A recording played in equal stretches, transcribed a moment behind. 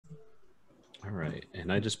All right,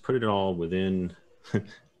 and I just put it all within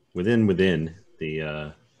within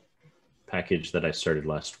the package that I started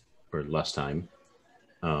last time.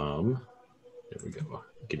 There we go.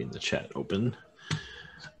 Getting the chat open.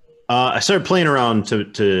 I started playing around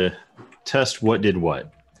to test what did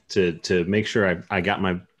what to make sure I got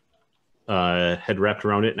my head wrapped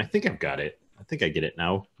around it, and I think I've got it. I think I get it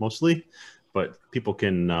now mostly, but people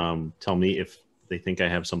can tell me if they think I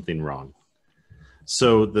have something wrong.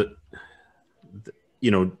 So the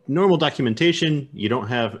normal documentation, you don't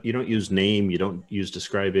use name, you don't use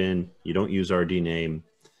describe in, you don't use RD name,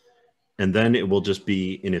 and then it will just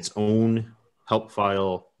be in its own help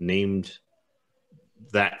file named.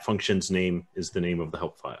 That function's name is the name of the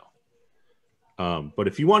help file. But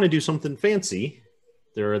if you want to do something fancy,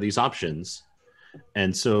 there are these options.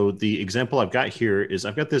 And so the example I've got here is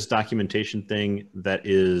I've got this documentation thing that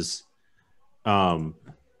is,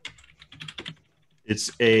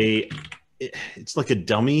 it's like a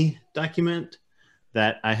dummy document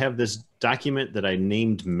that I have this document that I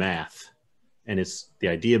named math. And it's the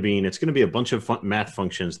idea being it's going to be a bunch of math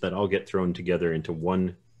functions that all get thrown together into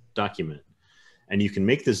one document. And you can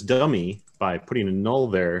make this dummy by putting a null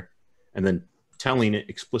there and then telling it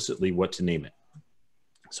explicitly what to name it.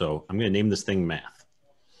 So I'm going to name this thing math.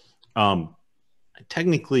 I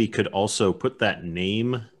technically could also put that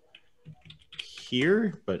name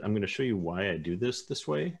here, but I'm going to show you why I do this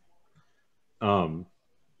way. All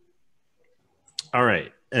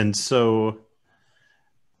right. And so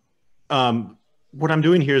what I'm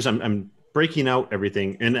doing here is I'm breaking out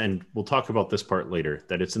everything, and we'll talk about this part later,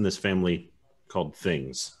 that it's in this family called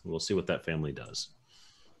things. We'll see what that family does.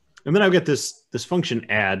 And then I've got this function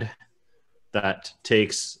add that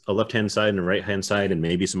takes a left-hand side and a right-hand side and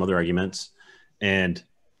maybe some other arguments and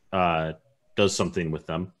does something with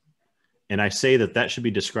them. And I say that should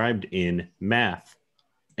be described in math.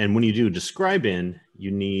 And when you do describe in, you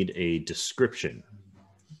need a description.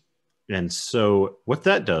 And so what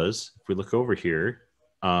that does, if we look over here,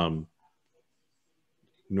 ignore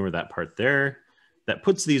that part there, that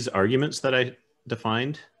puts these arguments that I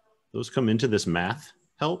defined, those come into this math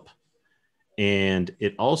help. And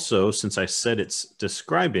it also, since I said it's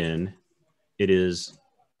describe in, it is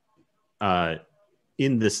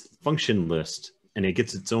in this function list, and it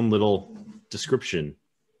gets its own little description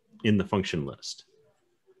in the function list.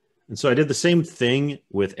 And so I did the same thing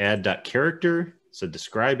with add.character. So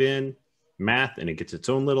describe in math, and it gets its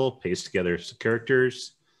own little paste together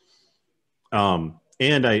characters. And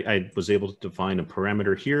I was able to define a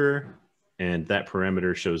parameter here, and that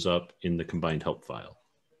parameter shows up in the combined help file.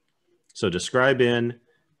 So describe in,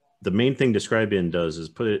 the main thing describe in does is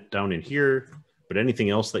put it down in here, but anything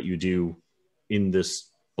else that you do in this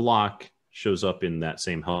block shows up in that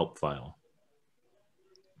same help file.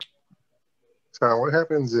 So what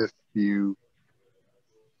happens if you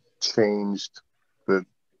changed the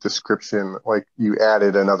description, like you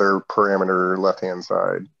added another parameter left-hand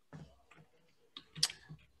side?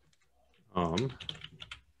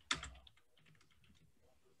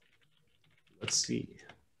 Let's see.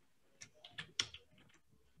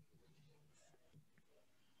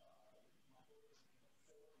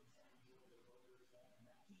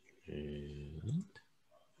 And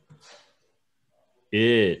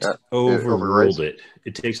it overruled it.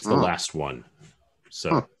 It takes the last one.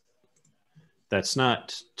 So that's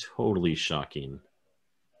not totally shocking.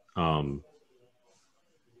 But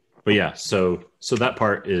yeah, so that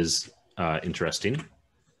part is interesting.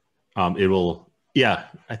 It will, yeah,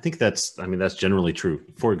 I think that's generally true.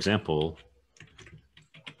 For example,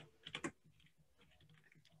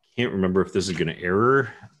 can't remember if this is going to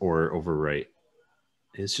error or overwrite.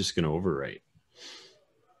 It's just going to overwrite.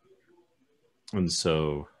 And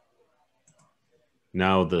so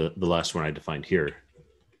now the last one I defined here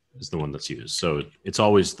is the one that's used. So it's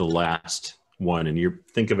always the last one, and you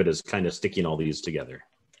think of it as kind of sticking all these together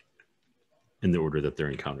in the order that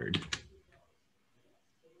they're encountered.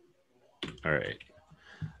 All right.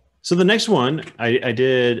 So the next one, I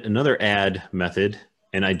did another add method,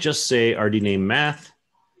 and I just say RD name math.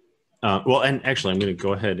 Well, and actually, I'm going to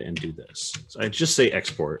go ahead and do this. So I just say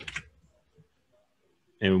export.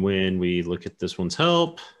 And when we look at this one's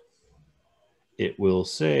help, it will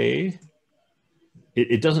say,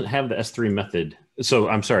 it doesn't have the S3 method. So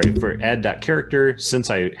I'm sorry, for add.character, since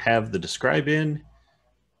I have the describe in,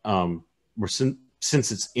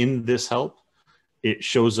 since it's in this help, it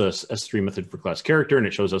shows us S3 method for class character, and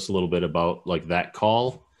it shows us a little bit about like that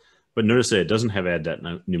call. But notice that it doesn't have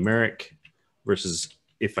add.numeric, versus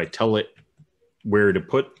if I tell it where to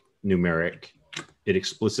put numeric, it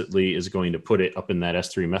explicitly is going to put it up in that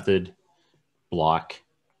S3 method block.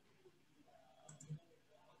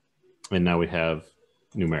 And now we have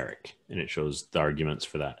numeric, and it shows the arguments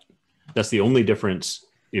for that. That's the only difference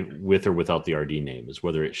with or without the RD name, is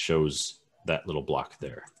whether it shows that little block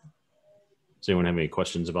there. Does anyone have any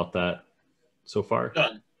questions about that so far?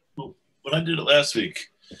 Done. Well, when I did it last week,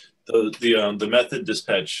 the method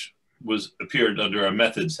dispatch appeared under a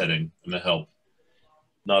methods heading in the help,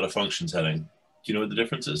 not a functions heading. Do you know what the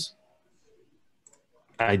difference is?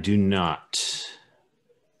 I do not. Is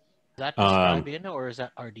that describe in, or is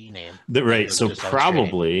that RD name? Right. So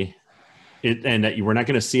probably and that we're not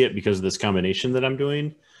going to see it because of this combination that I'm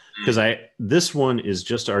doing. Because this one is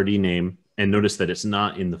just RD name, and notice that it's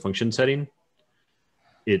not in the function setting.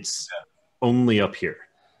 It's only up here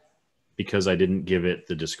because I didn't give it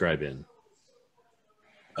the describe in.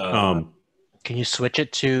 Can you switch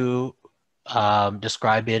it to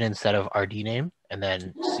describe in instead of RD name and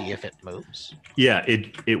then see if it moves? Yeah,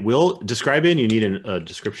 it will. Describe in, you need a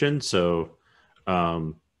description. So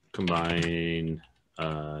combine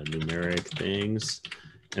numeric things,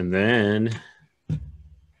 and then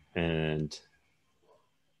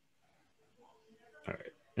all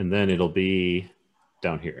right, and then it'll be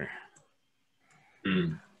down here.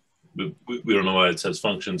 We don't know why it says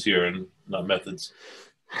functions here and not methods.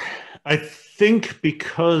 I think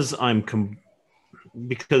because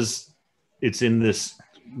because it's in this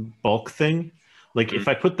bulk thing. Like if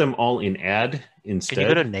I put them all in add instead. Can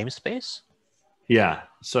you go to namespace? Yeah,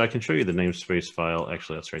 so I can show you the namespace file.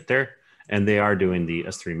 Actually, that's right there, and they are doing the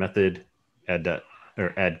S3 method add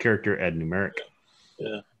character, add numeric.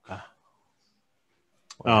 Yeah.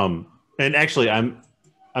 And actually,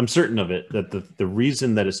 I'm certain of it that the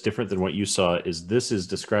reason that it's different than what you saw is this is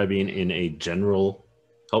describing in a general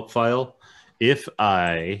help file. If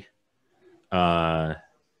I can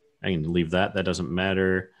leave that doesn't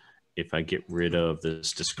matter. If I get rid of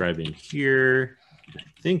this describing here, I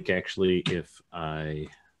think actually if I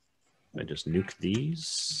just nuke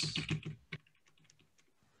these,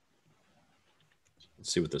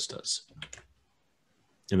 let's see what this does,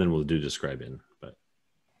 and then we'll do describe in. But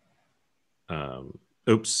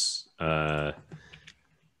oops.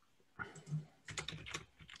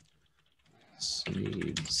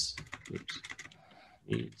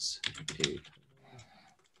 Needs a.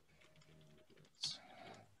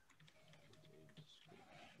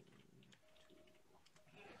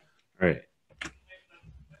 All right.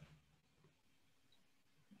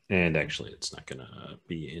 And actually, it's not going to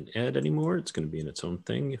be in add anymore. It's going to be in its own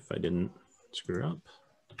thing if I didn't screw up.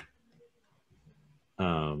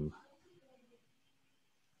 All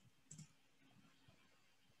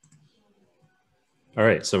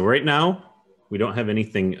right, so right now, we don't have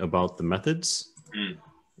anything about the methods.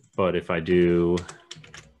 But if I do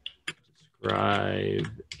describe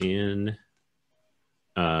in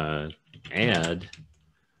add,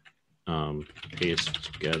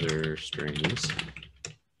 paste together strings,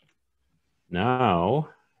 now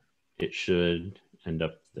it should end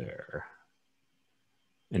up there.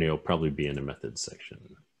 And it'll probably be in the methods section.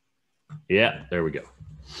 Yeah, there we go.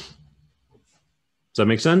 Does that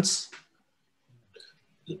make sense?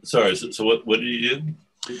 Sorry, so what did you do?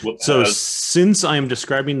 Since I'm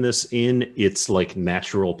describing this in its like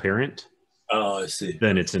natural parent, I see.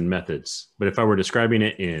 Then it's in methods. But if I were describing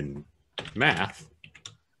it in math,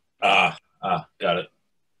 got it.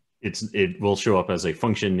 It will show up as a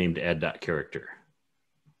function named add.character.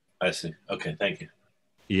 I see. Okay, thank you.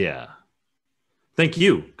 Yeah. Thank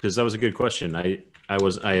you, because that was a good question. I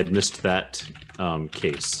had missed that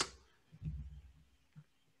case.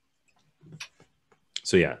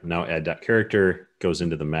 So yeah, now add.character goes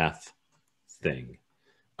into the math thing.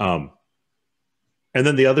 And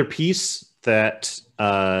then the other piece that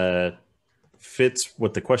fits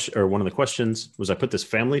what the question, or one of the questions was, I put this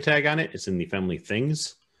family tag on it. It's in the family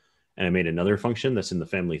things. And I made another function that's in the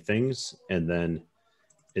family things. And then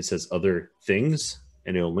it says other things,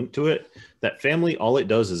 and it'll link to it. That family, all it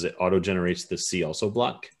does is it auto-generates the C also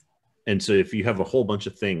block. And so if you have a whole bunch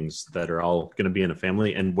of things that are all going to be in a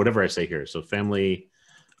family, and whatever I say here, so family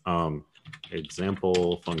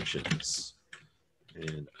example functions,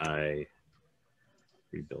 and I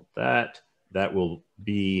rebuild that, that will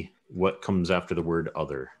be what comes after the word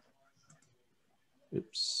other.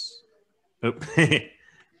 Oops. Oh,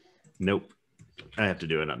 nope. I have to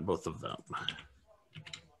do it on both of them.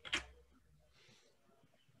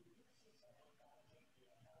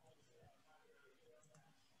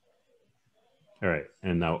 All right,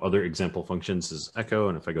 and now other example functions is echo,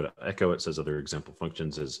 and if I go to echo, it says other example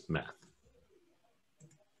functions is math.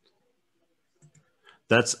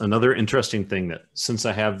 That's another interesting thing, that since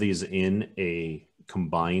I have these in a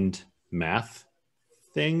combined math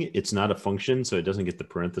thing, it's not a function, so it doesn't get the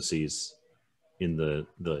parentheses in the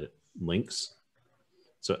links.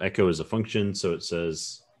 So echo is a function, so it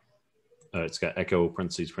says it's got echo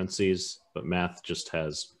parentheses parentheses, but math just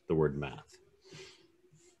has the word math.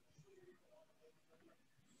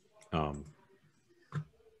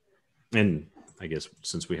 And I guess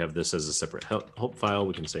since we have this as a separate help file,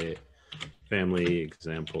 we can say family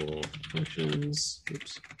example functions.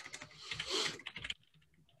 Oops.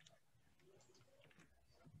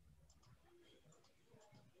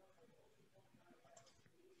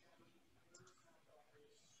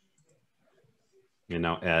 And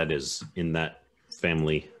now add is in that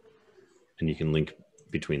family, and you can link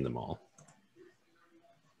between them all.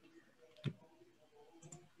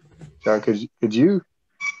 John, could you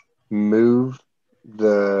move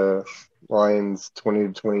the lines 20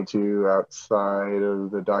 to 22 outside of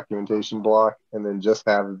the documentation block and then just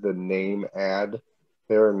have the name add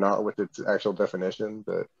there, not with its actual definition,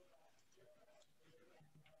 but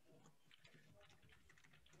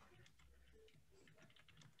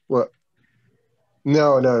what?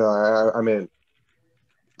 No. I mean,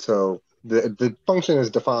 so the function is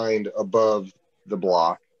defined above the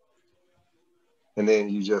block, and then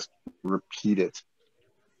you just repeat it.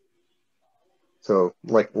 So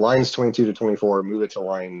like lines 22 to 24, move it to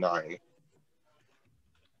line 9.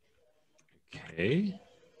 Okay.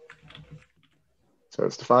 So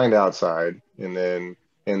it's defined outside, and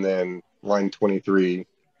then line 23,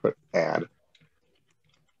 put add.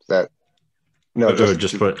 Is that no?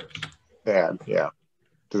 Just put add. Yeah.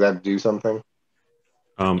 Does that do something?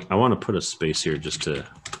 I want to put a space here just to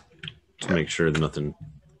make sure that nothing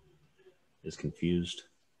is confused.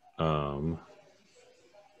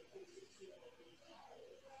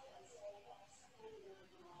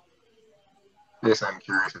 Yes, I'm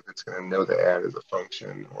curious if it's going to know the add as a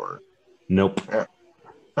function or. Nope. Yeah.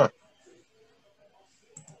 Huh.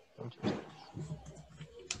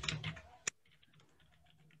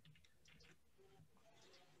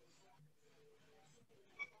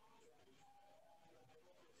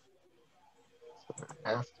 So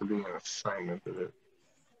there has to be an assignment of it,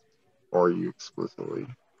 or you explicitly.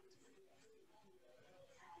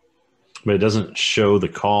 But it doesn't show the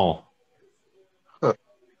call. Huh.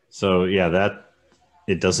 So yeah, that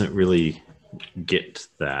it doesn't really get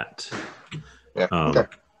that. Yeah. Okay.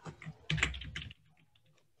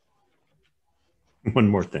 One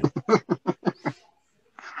more thing.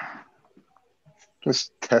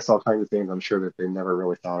 Just test all kinds of things. I'm sure that they never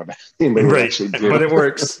really thought about. Anybody would Right, actually do. but it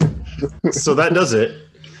works. So that does it.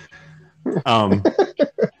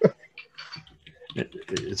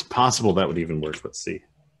 It's possible that would even work. Let's see.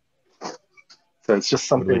 So it's just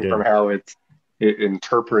something from how it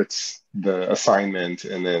interprets the assignment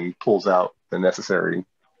and then pulls out the necessary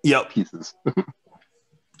pieces.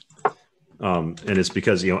 And it's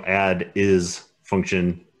because add is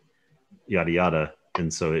function yada yada,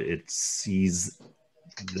 and so it sees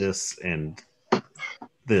this and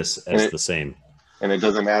this as the same. And it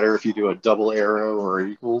doesn't matter if you do a double arrow or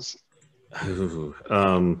equals. Ooh,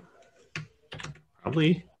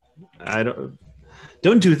 probably. I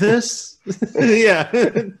don't do this. Yeah.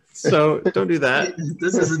 So don't do that.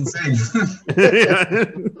 This is insane.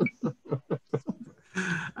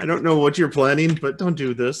 I don't know what you're planning, but don't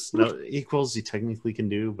do this. No, equals you technically can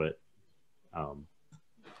do, but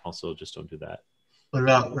also just don't do that. What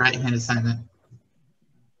about right-hand assignment?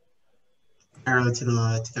 Arrow to the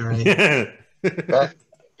right. that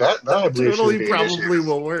I believe totally probably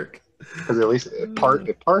will work. Because at least it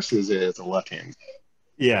parses it as a left hand.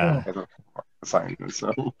 Yeah. Assignment.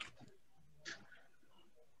 So.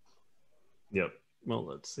 Yep. Well,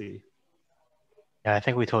 let's see. Yeah, I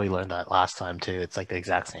think we totally learned that last time too. It's like the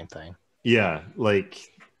exact same thing. Yeah, like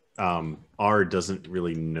R doesn't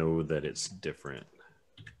really know that it's different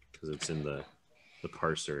because it's in the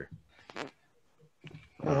parser.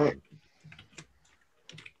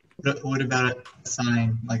 What about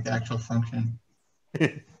assign, like the actual function?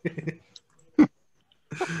 That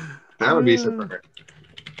would be super.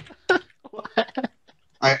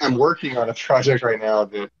 I'm working on a project right now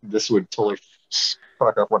that this would totally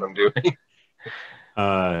fuck up what I'm doing.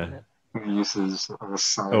 Uses of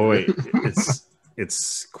assign. Oh wait,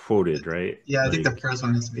 it's quoted, right? Yeah, I think the first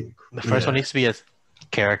one needs to be. The first one needs to be a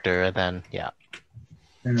character, and then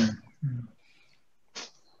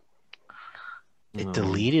It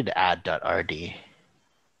deleted add.rd.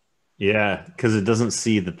 Yeah, because it doesn't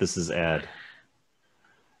see that this is add.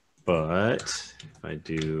 But if I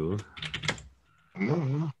do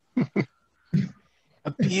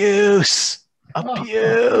abuse.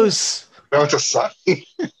 No, it's a sign.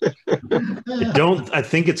 I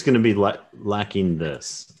think it's going to be lacking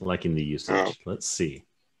the usage. Let's see.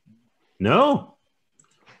 No.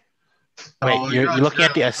 Wait, Oh, you're on looking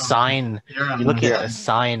at the track. assign. You're on You're looking at Yeah. the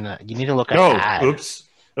assign. You need to look at Oh, add. oops.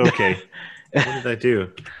 Okay. What did I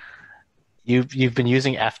do? You've been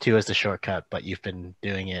using F2 as the shortcut, but you've been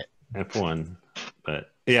doing it. F1.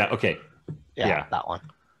 But yeah, okay. Yeah, Yeah. that one.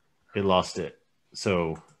 It lost it.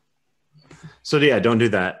 So yeah, don't do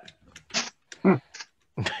that.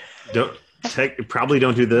 Probably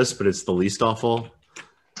don't do this, but it's the least awful.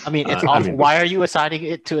 I mean, it's I awful. mean- Why are you assigning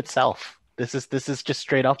it to itself? This is just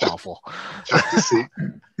straight up awful. Just to see.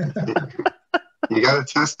 You got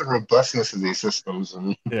to test the robustness of these systems,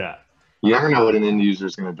 and Yeah. you never know what an end user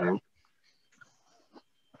is going to do.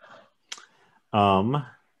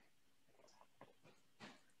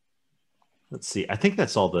 Let's see. I think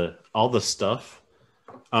that's all the stuff.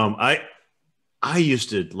 I used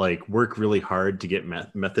to like work really hard to get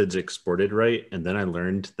methods exported right, and then I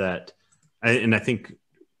learned that, and I think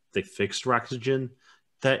they fixed Roxygen,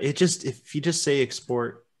 that if you just say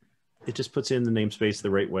export, it just puts it in the namespace the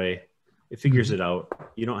right way. It figures it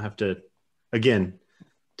out. You don't have to. Again,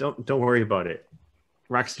 don't worry about it.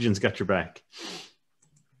 Roxygen's got your back.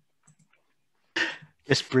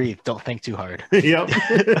 Just breathe. Don't think too hard. Yep.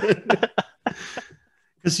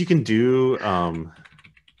 Because you can do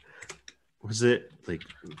was it like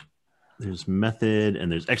there's method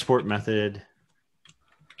and there's export method.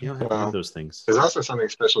 You don't have to do those things. There's also something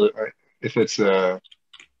special if it's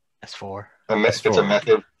S4.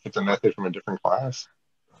 if it's a method from a different class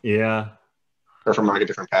Yeah. or from like a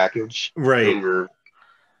different package. Right. Then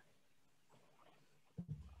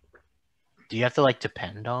Do you have to like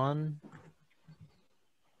depend on?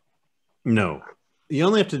 No. You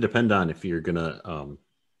only have to depend on if you're gonna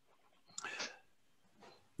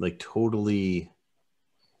like totally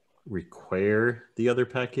require the other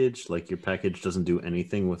package, like your package doesn't do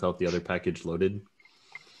anything without the other package loaded.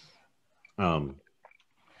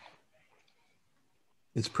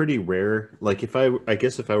 It's pretty rare. Like I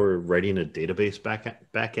guess if I were writing a database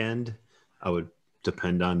back end, I would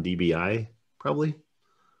depend on DBI probably.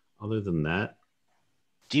 Other than that,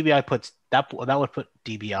 DBI puts that would put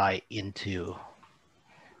DBI into.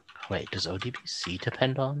 Wait, does ODBC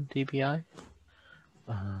depend on DBI?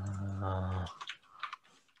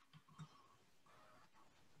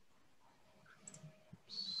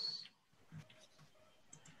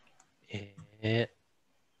 It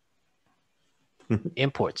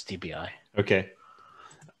imports DBI. okay.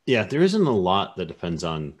 Yeah, there isn't a lot that depends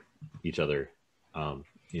on each other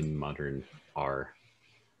in modern R.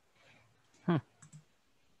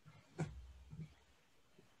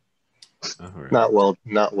 All right. not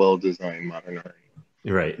well designed modern art.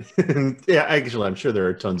 Right. Yeah, actually, I'm sure there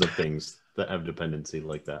are tons of things that have dependency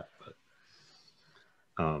like that. But,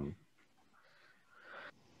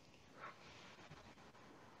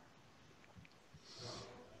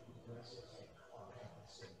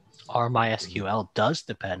 Our MySQL does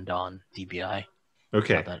depend on DBI.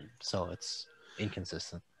 okay. So it's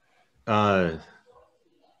inconsistent. But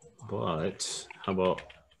how about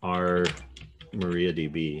our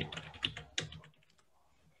MariaDB?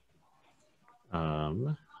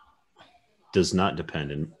 Does not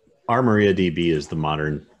depend, and our MariaDB is the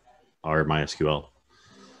modern R MySQL.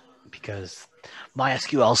 Because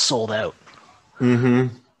MySQL sold out.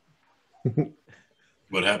 Mm-hmm.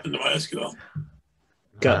 What happened to MySQL?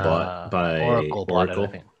 Got bought by Oracle. Bought it, I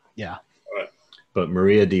think. Yeah. But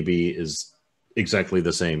MariaDB is exactly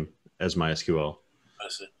the same as MySQL. I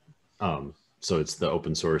see. So it's the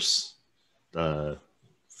open source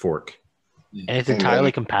fork. And it's And entirely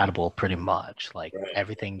then- compatible pretty much. Like Right.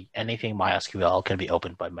 anything MySQL can be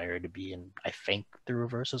opened by MariaDB, and I think the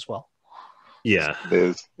reverse as well. Yeah.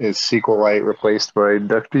 Is SQLite replaced by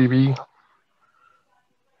DuckDB?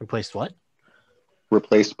 Replaced what?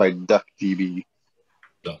 Replaced by DuckDB.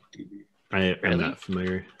 DuckDB. I'm Really? not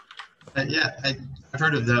familiar. Yeah, I've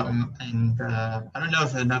heard of that one, and I don't know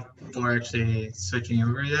if enough people are actually switching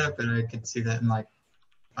over yet, but I could see that in like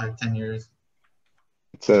 5-10 years.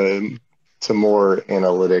 It's a more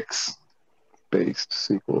analytics based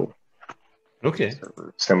SQL Okay.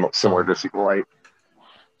 server, similar to SQLite.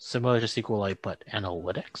 Similar to SQLite, but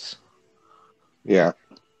analytics. Yeah.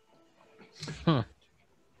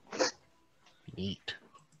 Neat.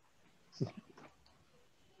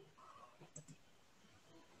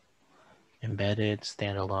 Embedded,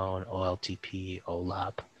 standalone, OLTP,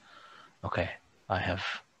 OLAP. Okay, I have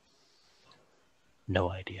no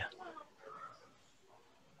idea.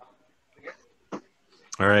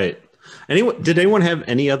 All right. Did anyone have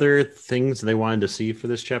any other things they wanted to see for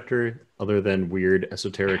this chapter other than weird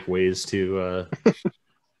esoteric ways to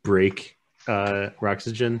break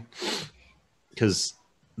Roxygen? Because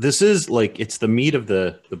this is like it's the meat of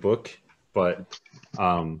the book, but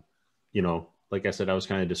you know, like I said, I was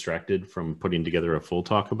kind of distracted from putting together a full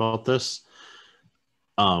talk about this.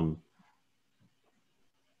 I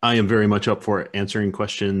am very much up for answering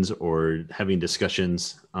questions or having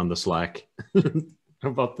discussions on the Slack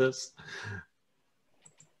about this.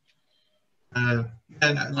 And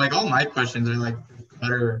like all my questions are like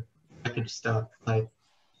better package stuff. Like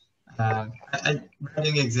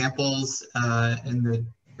writing examples in the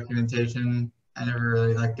documentation. I never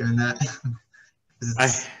really like doing that.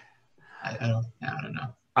 I don't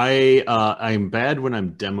know. I'm bad when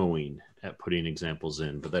I'm demoing at putting examples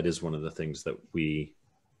in, but that is one of the things that we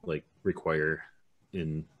like require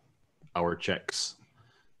in our checks,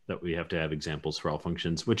 that we have to have examples for all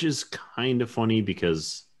functions, which is kind of funny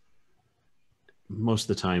because most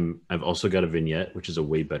of the time I've also got a vignette, which is a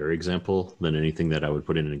way better example than anything that I would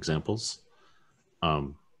put in examples. I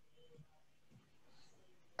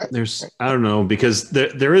don't know, because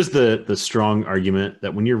there is the strong argument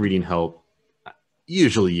that when you're reading help,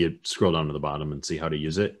 usually you scroll down to the bottom and see how to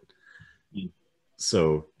use it.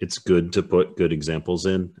 So it's good to put good examples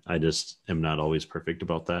in. I just am not always perfect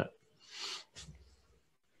about that.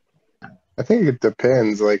 I think it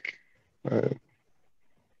depends. Like, I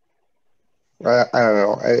don't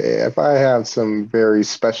know. If I have some very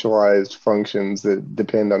specialized functions that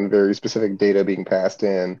depend on very specific data being passed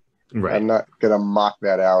in, Right. I'm not going to mock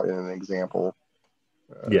that out in an example.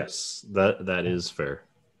 Yes, that is fair.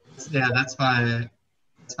 Yeah, that's my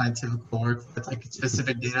typical work. It's like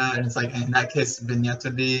specific data, and it's like in that case, vignettes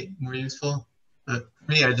would be more useful. But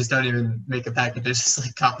for me, I just don't even make a package. I just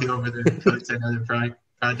like copy over the code to another project.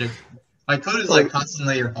 My code is like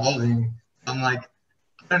constantly evolving. I'm like,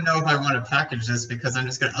 I don't know if I want to package this because I'm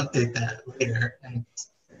just going to update that later. And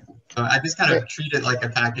so I just kind of treat it like a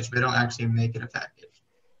package, but don't actually make it a package.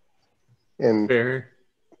 And fair.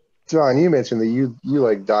 John, you mentioned that you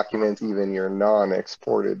like document even your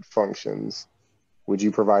non-exported functions. Would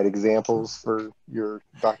you provide examples for your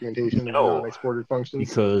documentation of non-exported functions?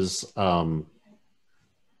 Because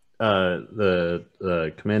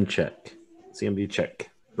the command check, CMD check,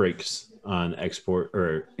 breaks on export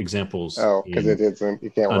or examples. Oh, because it isn't.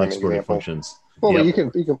 You can't run example functions. Well, but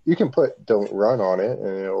you can put "don't run" on it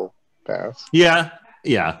and it'll pass. Yeah.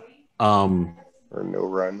 Or no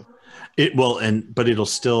run. But it'll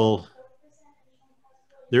still.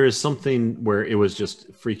 There is something where it was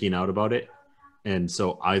just freaking out about it. And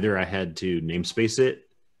so either I had to namespace it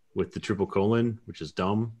with the triple colon, which is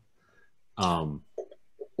dumb,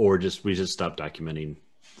 or we just stopped documenting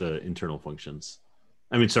the internal functions.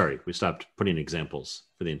 I mean, sorry, we stopped putting examples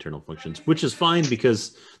for the internal functions, which is fine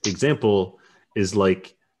because the example is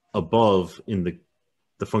like above in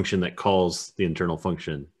the function that calls the internal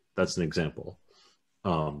function. That's an example.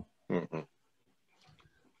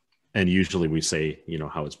 And usually we say,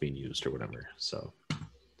 how it's being used or whatever. So.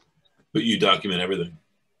 But you document everything.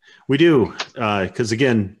 We do, because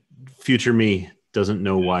again, future me doesn't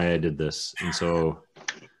know why I did this, and so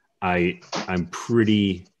I'm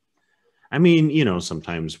pretty. I mean,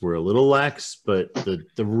 sometimes we're a little lax, but the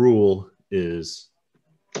rule is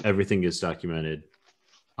everything is documented.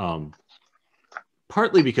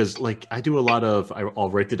 Partly because, like, I do a lot of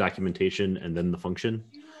I'll write the documentation and then the function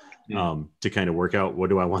to kind of work out what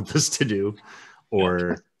do I want this to do,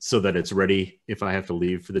 or so that it's ready if I have to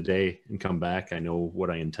leave for the day and come back. I know what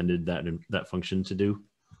I intended that function to do.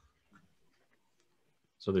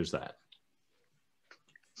 So there's that.